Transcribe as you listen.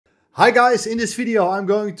Hi guys, in this video I'm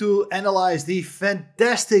going to analyze the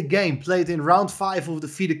fantastic game played in round 5 of the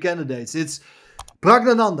FIDE Candidates. It's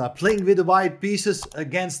Praggnanandhaa playing with the white pieces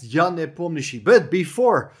against Nepomnaichtchi. But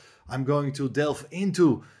before I'm going to delve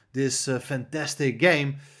into this fantastic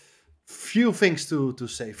game, few things to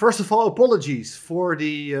say. First of all, apologies for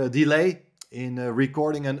the delay in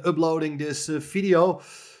recording and uploading this video.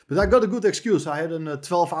 But I got a good excuse. I had a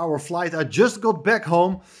 12-hour flight. I just got back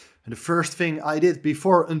home. And the first thing I did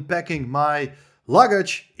before unpacking my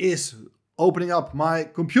luggage is opening up my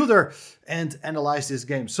computer and analyze this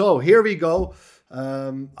game. So here we go.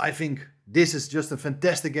 I think this is just a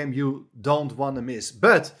fantastic game you don't want to miss.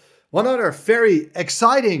 But one other very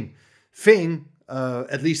exciting thing,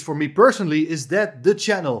 at least for me personally, is that the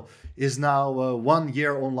channel is now 1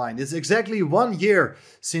 year online. It's exactly 1 year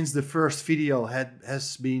since the first video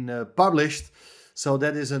has been published. So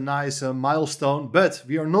that is a nice milestone, but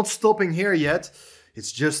we are not stopping here yet.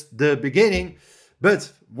 It's just the beginning.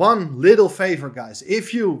 But one little favor, guys.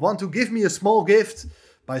 If you want to give me a small gift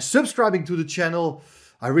by subscribing to the channel,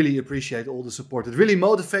 I really appreciate all the support. It really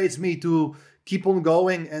motivates me to keep on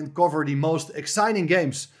going and cover the most exciting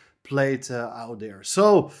games played out there.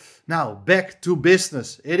 So now back to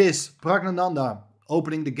business. It is Praggnanandhaa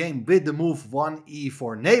opening the game with the move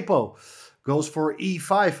 1e4. Nepo goes for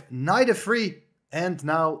e5, knight f3. And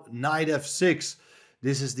now knight f6.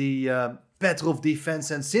 This is the Petrov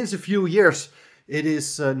defense, and since a few years it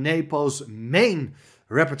is Nepo's main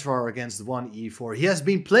repertoire against 1e4. He has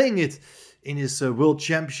been playing it in his World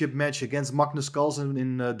Championship match against Magnus Carlsen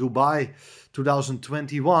in Dubai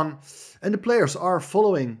 2021. And the players are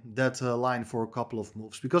following that line for a couple of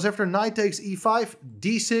moves. Because after knight takes e5,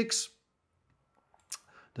 d6,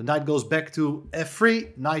 the knight goes back to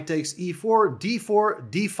f3, knight takes e4,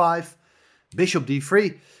 d4, d5, bishop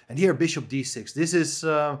d3, and here bishop d6. This is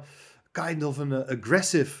kind of an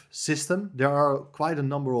aggressive system. There are quite a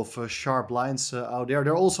number of sharp lines out there.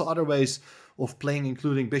 There are also other ways of playing,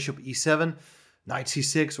 including bishop e7, knight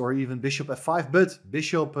c6, or even bishop f5. But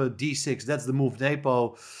bishop d6, that's the move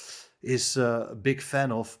Nepo is a big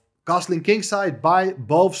fan of. Castling kingside by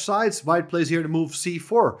both sides. White plays here the move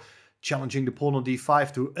c4, challenging the pawn on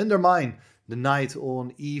d5 to undermine the knight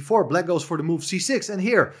on e4. Black goes for the move c6, and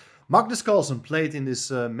here Magnus Carlsen played in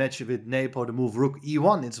this match with Nepo the move rook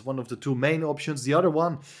e1. It's one of the two main options. The other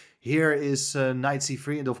one here is knight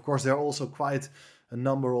c3. And of course there are also quite a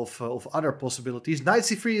number of other possibilities. Knight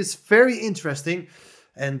c3 is very interesting.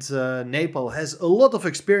 And Nepo has a lot of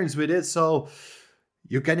experience with it. So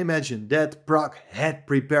you can imagine that Pragg had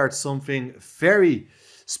prepared something very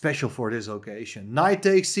special for this occasion. Knight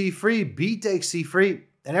takes c3, b takes c3.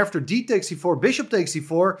 And after d takes c4, bishop takes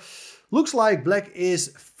c4. Looks like black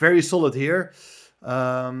is very solid here.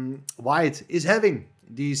 White is having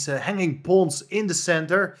these hanging pawns in the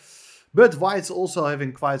center. But white's also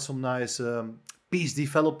having quite some nice piece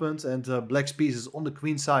development. And black's pieces on the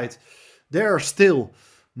queen side, they're still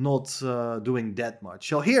not doing that much.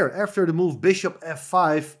 So here, after the move bishop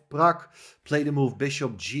f5, Pragg played the move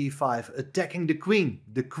bishop g5, attacking the queen.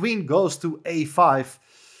 The queen goes to a5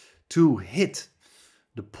 to hit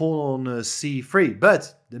the pawn on c3.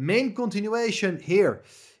 But the main continuation here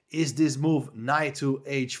is this move knight to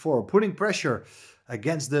h4, putting pressure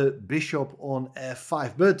against the bishop on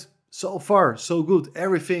f5. But so far, so good.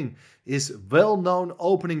 Everything is well-known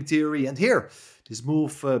opening theory. And here, this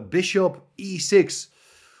move bishop e6,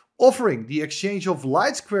 offering the exchange of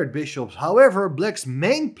light-squared bishops. However, black's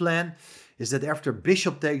main plan is that after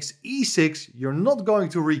bishop takes e6, you're not going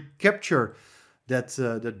to recapture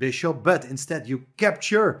that bishop, but instead you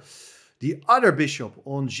capture the other bishop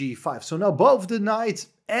on g5. So now both the knight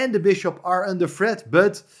and the bishop are under threat,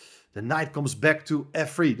 but the knight comes back to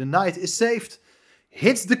f3. The knight is saved,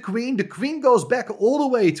 hits the queen goes back all the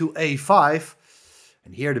way to a5,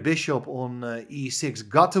 and here the bishop on e6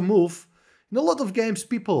 got to move. In a lot of games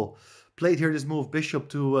people played here this move bishop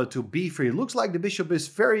to b3. It looks like the bishop is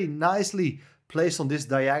very nicely placed on this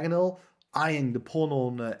diagonal, eyeing the pawn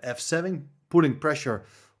on f7, putting pressure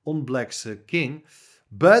on black's king.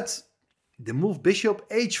 But the move bishop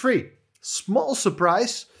h3, small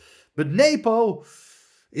surprise, but Nepo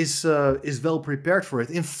is well prepared for it.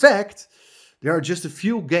 In fact, there are just a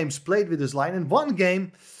few games played with this line, and one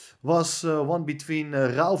game was one between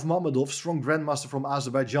Rauf Mamedov, strong grandmaster from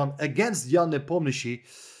Azerbaijan, against Nepomnaichtchi,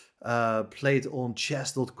 played on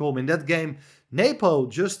chess.com. In that game, Nepo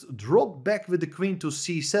just dropped back with the queen to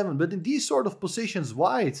c7, but in these sort of positions,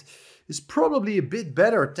 white is probably a bit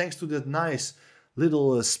better thanks to that nice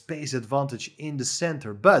little space advantage in the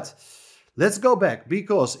center. But let's go back,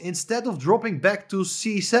 because instead of dropping back to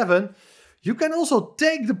c7, you can also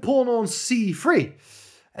take the pawn on c3.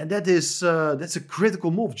 And that's a critical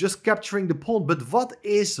move, just capturing the pawn. But what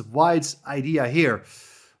is white's idea here?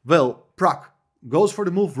 Well, Pragg goes for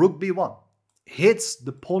the move rook b1, hits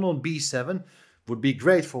the pawn on b7. Would be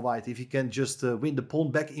great for white if he can just win the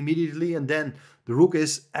pawn back immediately, and then the rook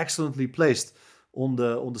is excellently placed on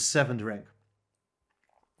the 7th rank.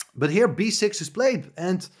 But here b6 is played,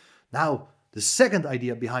 and now the second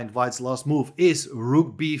idea behind white's last move is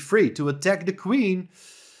rook b3 to attack the queen.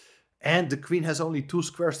 And the queen has only 2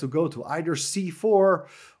 squares to go to, either c4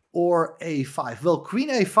 or a5. Well, queen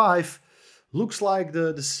a5 looks like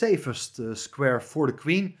the safest square for the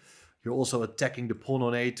queen. You're also attacking the pawn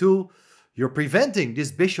on a2. You're preventing this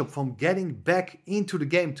bishop from getting back into the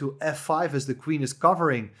game to f5 as the queen is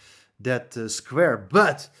covering that square.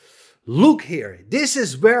 But look here, this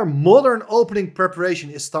is where modern opening preparation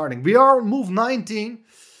is starting. We are on move 19,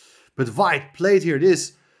 but white played here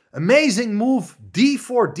this amazing move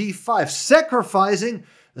d4, d5, sacrificing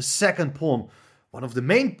a second pawn. One of the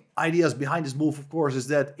main ideas behind this move, of course, is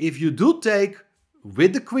that if you do take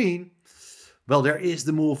with the queen, well, there is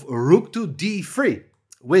the move rook to d3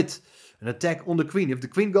 with an attack on the queen. If the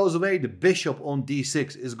queen goes away, the bishop on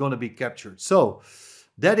d6 is going to be captured. So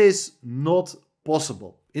that is not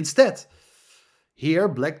possible. Instead, here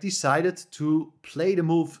black decided to play the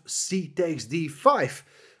move c takes d5.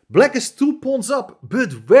 Black is 2 pawns up,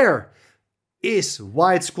 but where is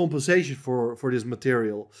white's compensation for this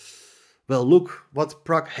material? Well, look what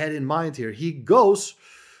Pragg had in mind here. He goes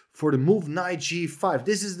for the move knight g5.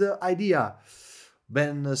 This is the idea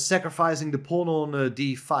when sacrificing the pawn on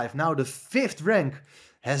d5. Now the 5th rank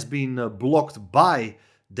has been blocked by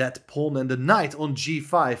that pawn and the knight on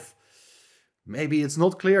g5. Maybe it's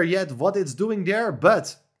not clear yet what it's doing there,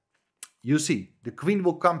 but you see, the queen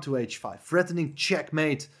will come to h5, threatening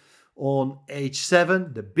checkmate on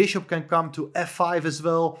h7. The bishop can come to f5 as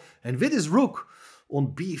well. And with his rook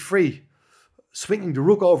on b3, swinging the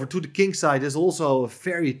rook over to the king side is also a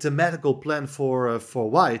very thematical plan for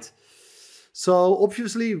white. So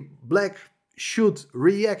obviously black should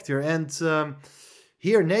react here. And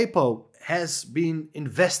here Nepo has been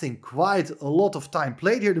investing quite a lot of time.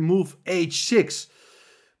 Played here the move h6.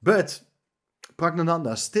 But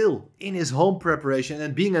Praggnanandhaa still in his home preparation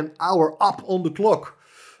and being an hour up on the clock,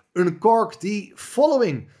 uncorked the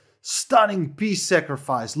following stunning piece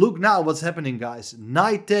sacrifice. Look now what's happening, guys.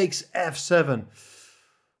 Knight takes f7.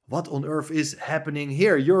 What on earth is happening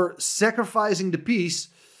here? You're sacrificing the piece.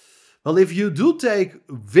 Well, if you do take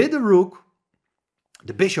with the rook,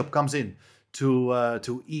 the bishop comes in to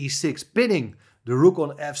e6, pinning the rook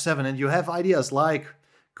on f7. And you have ideas like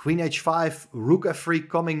queen h5, rook f3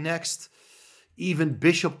 coming next. Even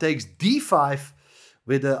bishop takes d5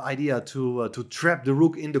 with the idea to trap the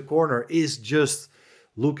rook in the corner is just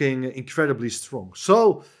looking incredibly strong.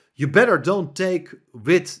 So you better don't take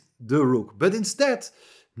with the rook. But instead,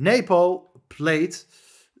 Nepo played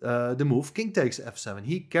the move king takes f7.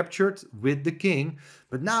 He captured with the king.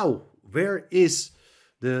 But now, where is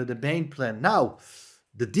the main plan? Now,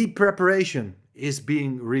 the deep preparation is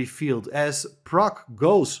being revealed as Pragg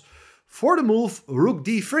goes for the move rook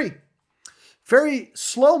d3. Very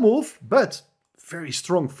slow move, but very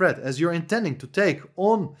strong threat as you're intending to take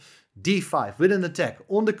on d5 with an attack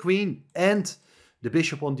on the queen and the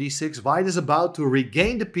bishop on d6. White is about to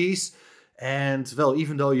regain the piece, and well,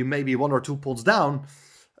 even though you may be 1 or 2 pawns down,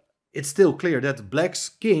 it's still clear that black's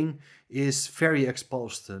king is very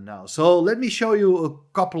exposed now. So let me show you a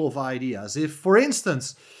couple of ideas. If, for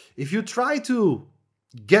instance, if you try to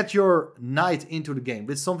get your knight into the game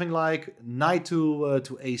with something like knight to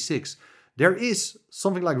a6, there is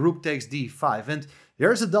something like rook takes d5, and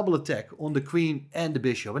there is a double attack on the queen and the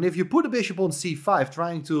bishop. And if you put the bishop on c5,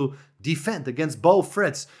 trying to defend against both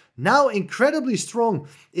threats, now incredibly strong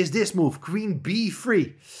is this move, queen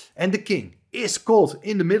b3. And the king is caught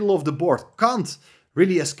in the middle of the board, can't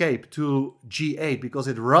really escape to g8 because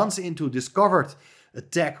it runs into discovered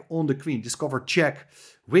attack on the queen, discovered check,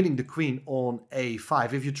 winning the queen on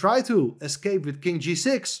a5. If you try to escape with king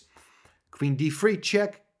g6, queen d3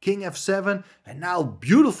 check, king f7, and now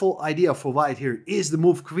beautiful idea for white here is the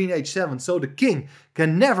move queen h7, so the king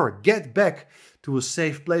can never get back to a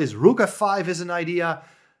safe place. Rook f5 is an idea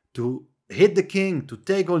to hit the king, to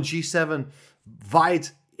take on g7.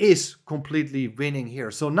 White is completely winning here.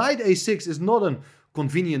 So knight a6 is not a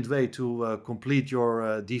convenient way to complete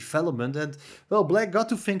your development, and well, black got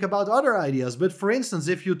to think about other ideas. But for instance,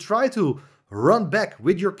 if you try to run back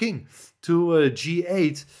with your king to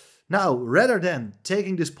g8, now, rather than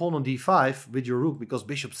taking this pawn on d5 with your rook, because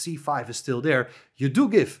bishop c5 is still there, you do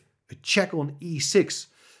give a check on e6.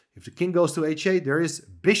 If the king goes to h8, there is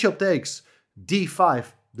bishop takes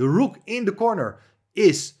d5. The rook in the corner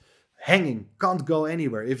is hanging, can't go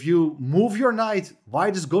anywhere. If you move your knight,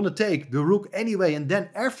 white is gonna take the rook anyway, and then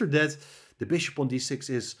after that, the bishop on d6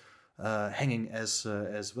 is hanging as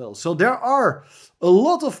well. So there are a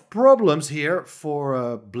lot of problems here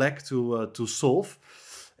for black to solve,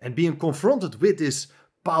 and being confronted with this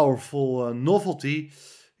powerful novelty,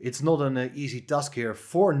 it's not an easy task here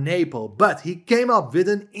for Nepo, but he came up with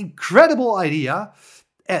an incredible idea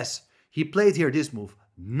as he played here this move,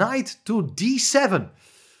 knight to d7.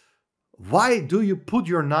 Why do you put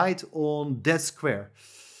your knight on that square?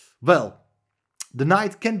 Well, the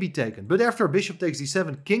knight can be taken, but after bishop takes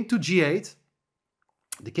d7, king to g8,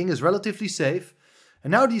 the king is relatively safe.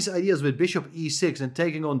 And now these ideas with bishop e6 and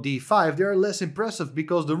taking on d5, they are less impressive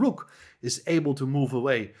because the rook is able to move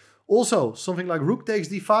away. Also, something like rook takes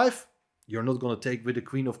d5, you're not going to take with the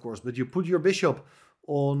queen, of course, but you put your bishop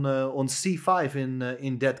on c5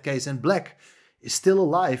 in that case, and black is still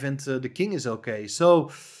alive and the king is okay.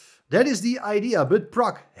 So that is the idea, but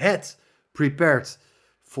Pragg had prepared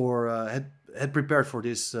for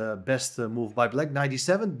this best move by black. Knight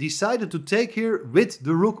d7, decided to take here with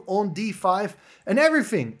the rook on d5, and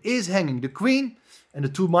everything is hanging, the queen and the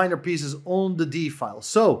two minor pieces on the d file.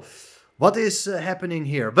 So what is happening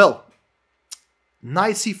here? Well,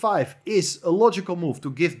 knight c5 is a logical move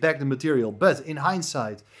to give back the material, but in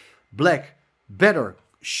hindsight, black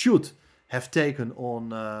should have taken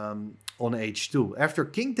on h2. After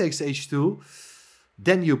king takes h2,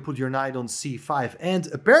 then you put your knight on c5, and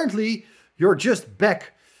apparently you're just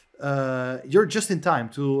back. You're just in time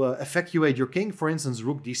to evacuate your king. For instance,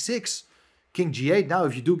 rook d6, king g8. Now,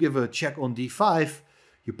 if you do give a check on d5,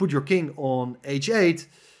 you put your king on h8,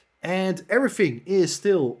 and everything is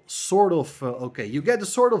still sort of okay. You get a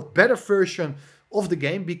sort of better version of the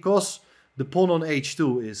game because the pawn on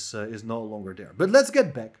h2 is no longer there. But let's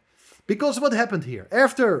get back, because what happened here?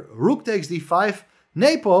 After rook takes d5,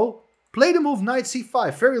 Nepo played the move knight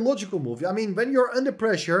c5. Very logical move. I mean, when you're under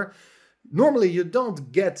pressure, normally you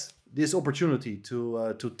don't get this opportunity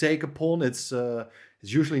to take a pawn. It's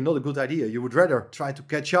usually not a good idea. You would rather try to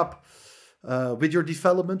catch up with your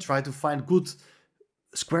development, try to find good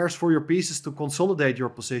squares for your pieces to consolidate your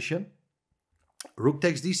position. Rook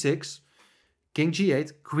takes d6, king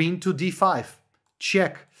g8, queen to d5,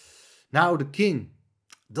 check. Now the king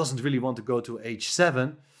doesn't really want to go to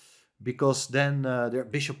h7 because then their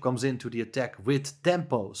bishop comes into the attack with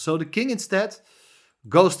tempo. So the king instead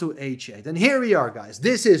goes to h8. And here we are, guys.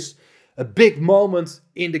 This is a big moment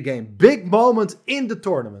in the game, big moment in the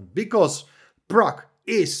tournament, because Pragg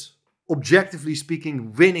is, objectively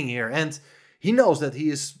speaking, winning here. And he knows that he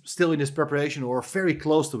is still in his preparation or very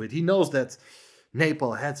close to it. He knows that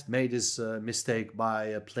Nepo had made his mistake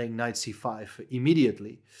by playing knight c5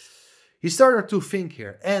 immediately. He started to think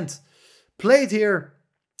here and played here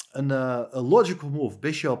a logical move,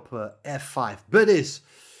 bishop f5. But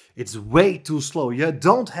it's way too slow. You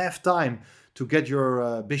don't have time to get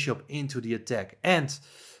your bishop into the attack. And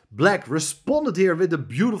black responded here with a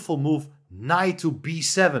beautiful move, knight to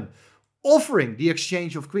b7. Offering the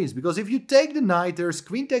exchange of queens, because if you take the knight, there's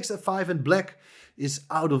queen takes f5 and black is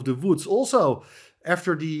out of the woods. Also,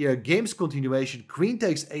 after the game's continuation, queen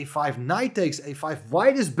takes a5, knight takes a5.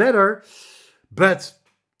 White is better, but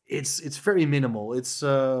it's very minimal. It's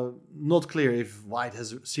not clear if white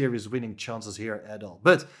has serious winning chances here at all.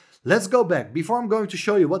 But let's go back. Before I'm going to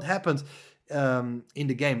show you what happened in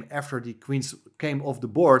the game after the queens came off the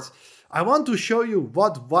board, I want to show you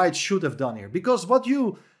what white should have done here, because what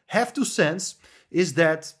you have to sense is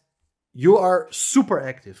that you are super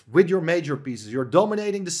active with your major pieces. You're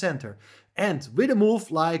dominating the center. And with a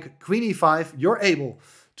move like queen e5, you're able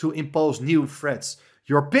to impose new threats.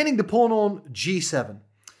 You're pinning the pawn on g7.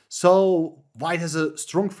 So white has a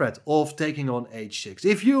strong threat of taking on h6.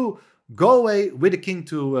 If you go away with the king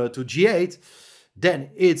to g8, then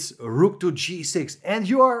it's rook to g6. And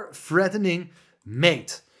you are threatening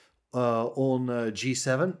mate on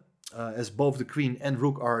g7. As both the queen and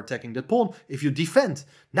rook are attacking that pawn. If you defend,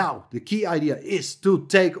 now the key idea is to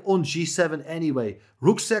take on g7 anyway.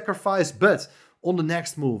 Rook sacrifice, but on the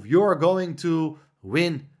next move, you're going to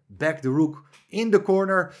win back the rook in the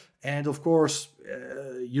corner. And of course,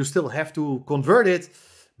 you still have to convert it,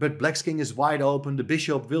 but black's king is wide open. The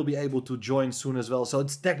bishop will be able to join soon as well. So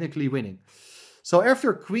it's technically winning. So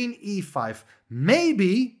after queen e5,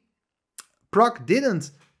 maybe Pragg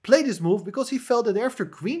didn't play this move because he felt that after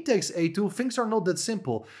queen takes a2, things are not that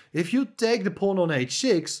simple. If you take the pawn on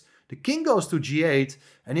h6, the king goes to g8,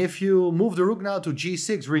 and if you move the rook now to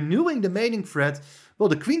g6, renewing the mating threat, well,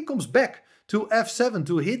 the queen comes back to f7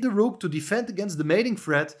 to hit the rook to defend against the mating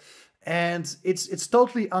threat, And it's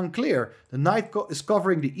totally unclear. The knight is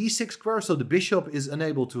covering the e6 square, so the bishop is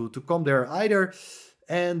unable to come there either.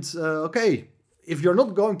 And okay, if you're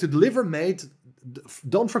not going to deliver mate,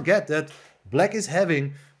 don't forget that black is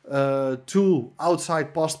having 2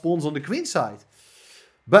 outside passed pawns on the queen side.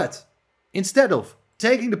 But instead of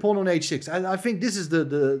taking the pawn on h6, and I think this is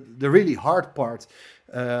the really hard part,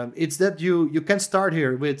 it's that you can start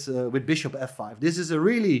here with bishop f5. This is a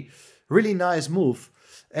really nice move,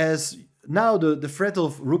 as now the threat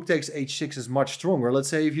of rook takes h6 is much stronger. Let's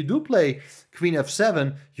say if you do play queen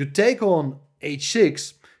f7, you take on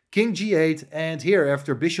h6, king g8, and here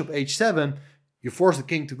after bishop h7, you force the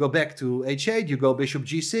king to go back to h8, you go bishop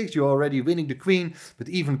g6, you're already winning the queen. But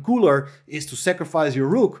even cooler is to sacrifice your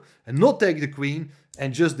rook and not take the queen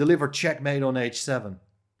and just deliver checkmate on h7.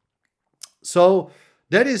 So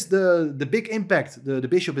that is the big impact the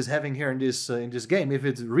bishop is having here in this game. If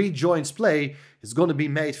it rejoins play, it's going to be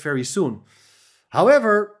made very soon.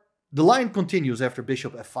 However, the line continues after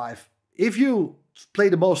bishop f5. If you play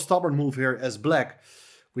the most stubborn move here as black,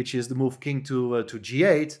 which is the move king to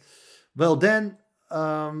g8, well then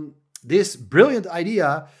this brilliant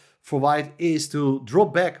idea for white is to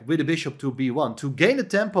drop back with the bishop to b1 to gain the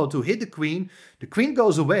tempo, to hit the queen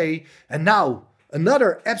goes away, and now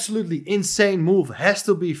another absolutely insane move has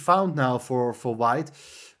to be found now for white,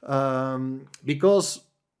 because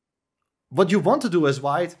what you want to do as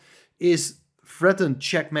white is threaten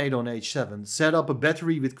checkmate on h7, set up a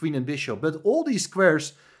battery with queen and bishop, but all these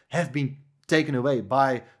squares have been taken away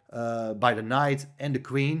by the knight and the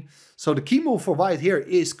queen. So the key move for white here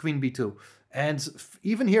is queen b2. And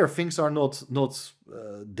even here things are not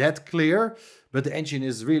that clear, but the engine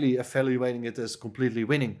is really evaluating it as completely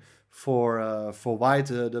winning for white.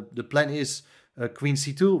 The plan is queen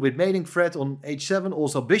c2 with mating threat on h7,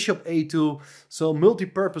 also bishop a2. So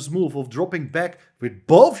multi-purpose move of dropping back with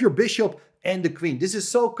both your bishop and the queen. This is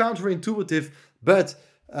so counterintuitive, but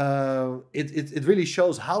it really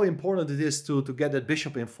shows how important it is to get that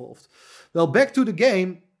bishop involved. Well, back to the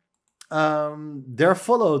game, there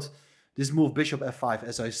followed this move bishop f5,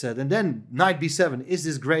 as I said, and then knight b7 is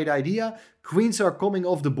this great idea. Queens are coming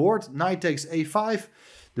off the board, knight takes a5.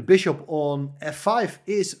 The bishop on f5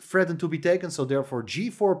 is threatened to be taken, so therefore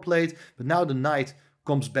g4 played, but now the knight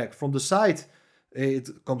comes back from the side. It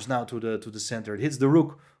comes now to the center. It hits the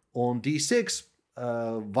rook on d6.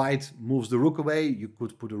 White moves the rook away. You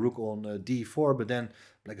could put the rook on d4, but then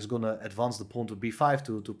black is going to advance the pawn to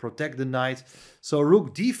b5 to protect the knight. So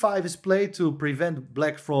rook d5 is played to prevent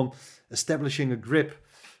black from establishing a grip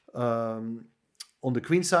on the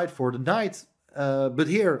queen side for the knight. But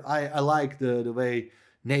here I like the way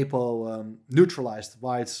Nepo neutralized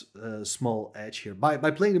white's small edge here.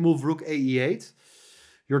 By playing the move rook ae8,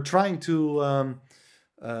 you're trying to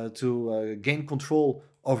gain control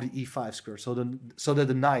over the e5 square, so that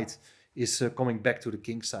the knight is coming back to the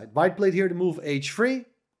king side. White played here the move h3,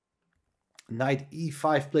 knight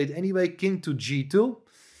e5 played anyway, king to g2,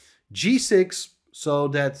 g6, so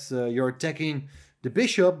that you're attacking the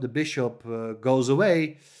bishop. The bishop goes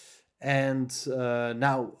away, and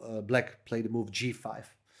now black played the move g5.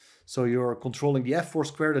 So you're controlling the f4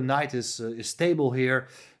 square. The knight is stable here.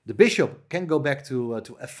 The bishop can go back to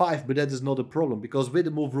f5, but that is not a problem, because with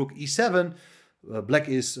the move rook e7, black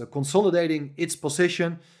is consolidating its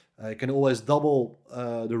position. You can always double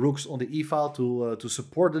the rooks on the e-file to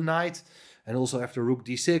support the knight. And also after rook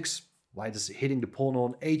d6, white is hitting the pawn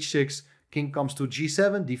on h6. King comes to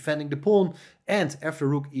g7, defending the pawn. And after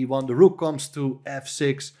rook e1, the rook comes to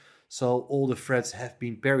f6. So all the threats have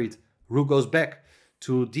been parried. Rook goes back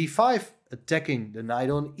to d5, attacking the knight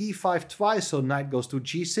on e5 twice. So knight goes to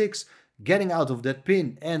g6, getting out of that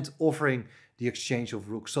pin and offering the exchange of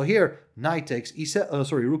rooks. So here, knight takes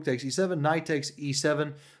e7, rook takes e7, knight takes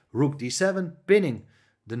e7, rook d7, pinning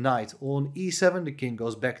the knight on e7. The king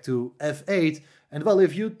goes back to f8. And well,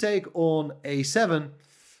 if you take on a7,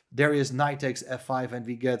 there is knight takes f5, and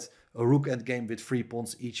we get a rook endgame with 3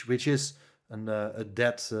 pawns each, which is a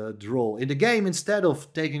dead draw. In the game, instead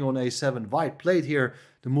of taking on a7, white played here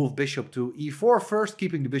the move bishop to e4 first,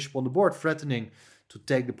 keeping the bishop on the board, threatening to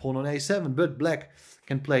take the pawn on a7, but black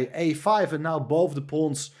can play a5, and now both the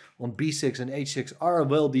pawns on b6 and h6 are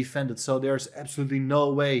well defended, so there's absolutely no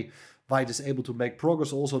way white is able to make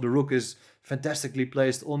progress. Also, the rook is fantastically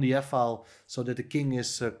placed on the f-file so that the king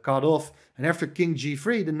is cut off, and after king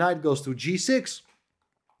g3, the knight goes to g6.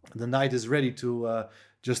 The knight is ready to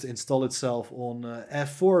just install itself on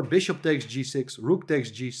f4. Bishop takes g6, rook takes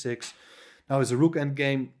g6. Now it's a rook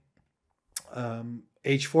endgame.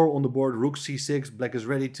 H4 on the board, rook c6. Black is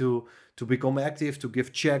ready to become active, to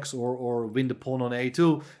give checks or win the pawn on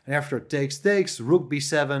a2. And after takes, rook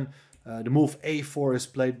b7, The move a4 is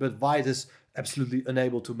played, but white is absolutely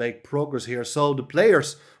unable to make progress here. So the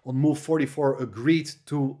players on move 44 agreed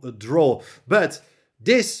to a draw. But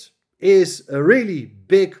this is a really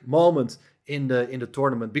big moment in the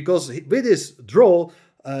tournament, because with this draw,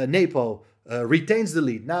 Nepo retains the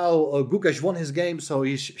lead. Now Gukesh won his game, so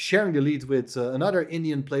he's sharing the lead with another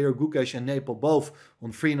Indian player. Gukesh and Nepo both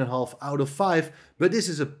on 3.5 out of 5. But this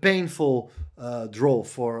is a painful draw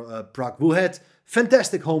for Prag, who had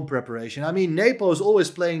fantastic home preparation. I mean, Nepo is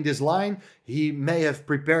always playing this line. He may have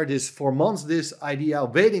prepared this for months, this idea,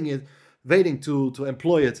 waiting to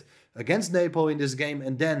employ it against Nepo in this game,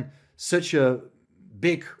 and then such a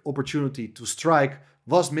big opportunity to strike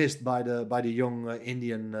was missed by the young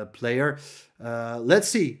Indian player. Let's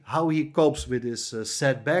see how he copes with this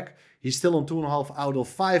setback. He's still on 2.5 out of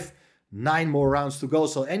 5. 9 more rounds to go,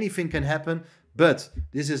 so anything can happen. But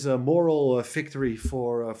this is a moral victory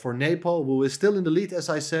for Nepo, who is still in the lead, as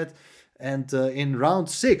I said. And in round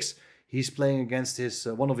 6, he's playing against his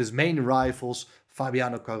one of his main rivals,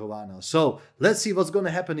 Fabiano Caruana. So let's see what's going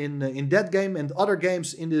to happen in that game and other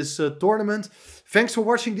games in this tournament. Thanks for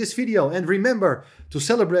watching this video, and remember to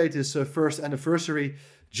celebrate his first anniversary.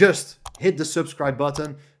 Just hit the subscribe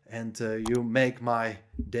button, and you make my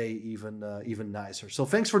day even nicer. So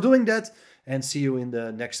thanks for doing that, and see you in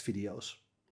the next videos.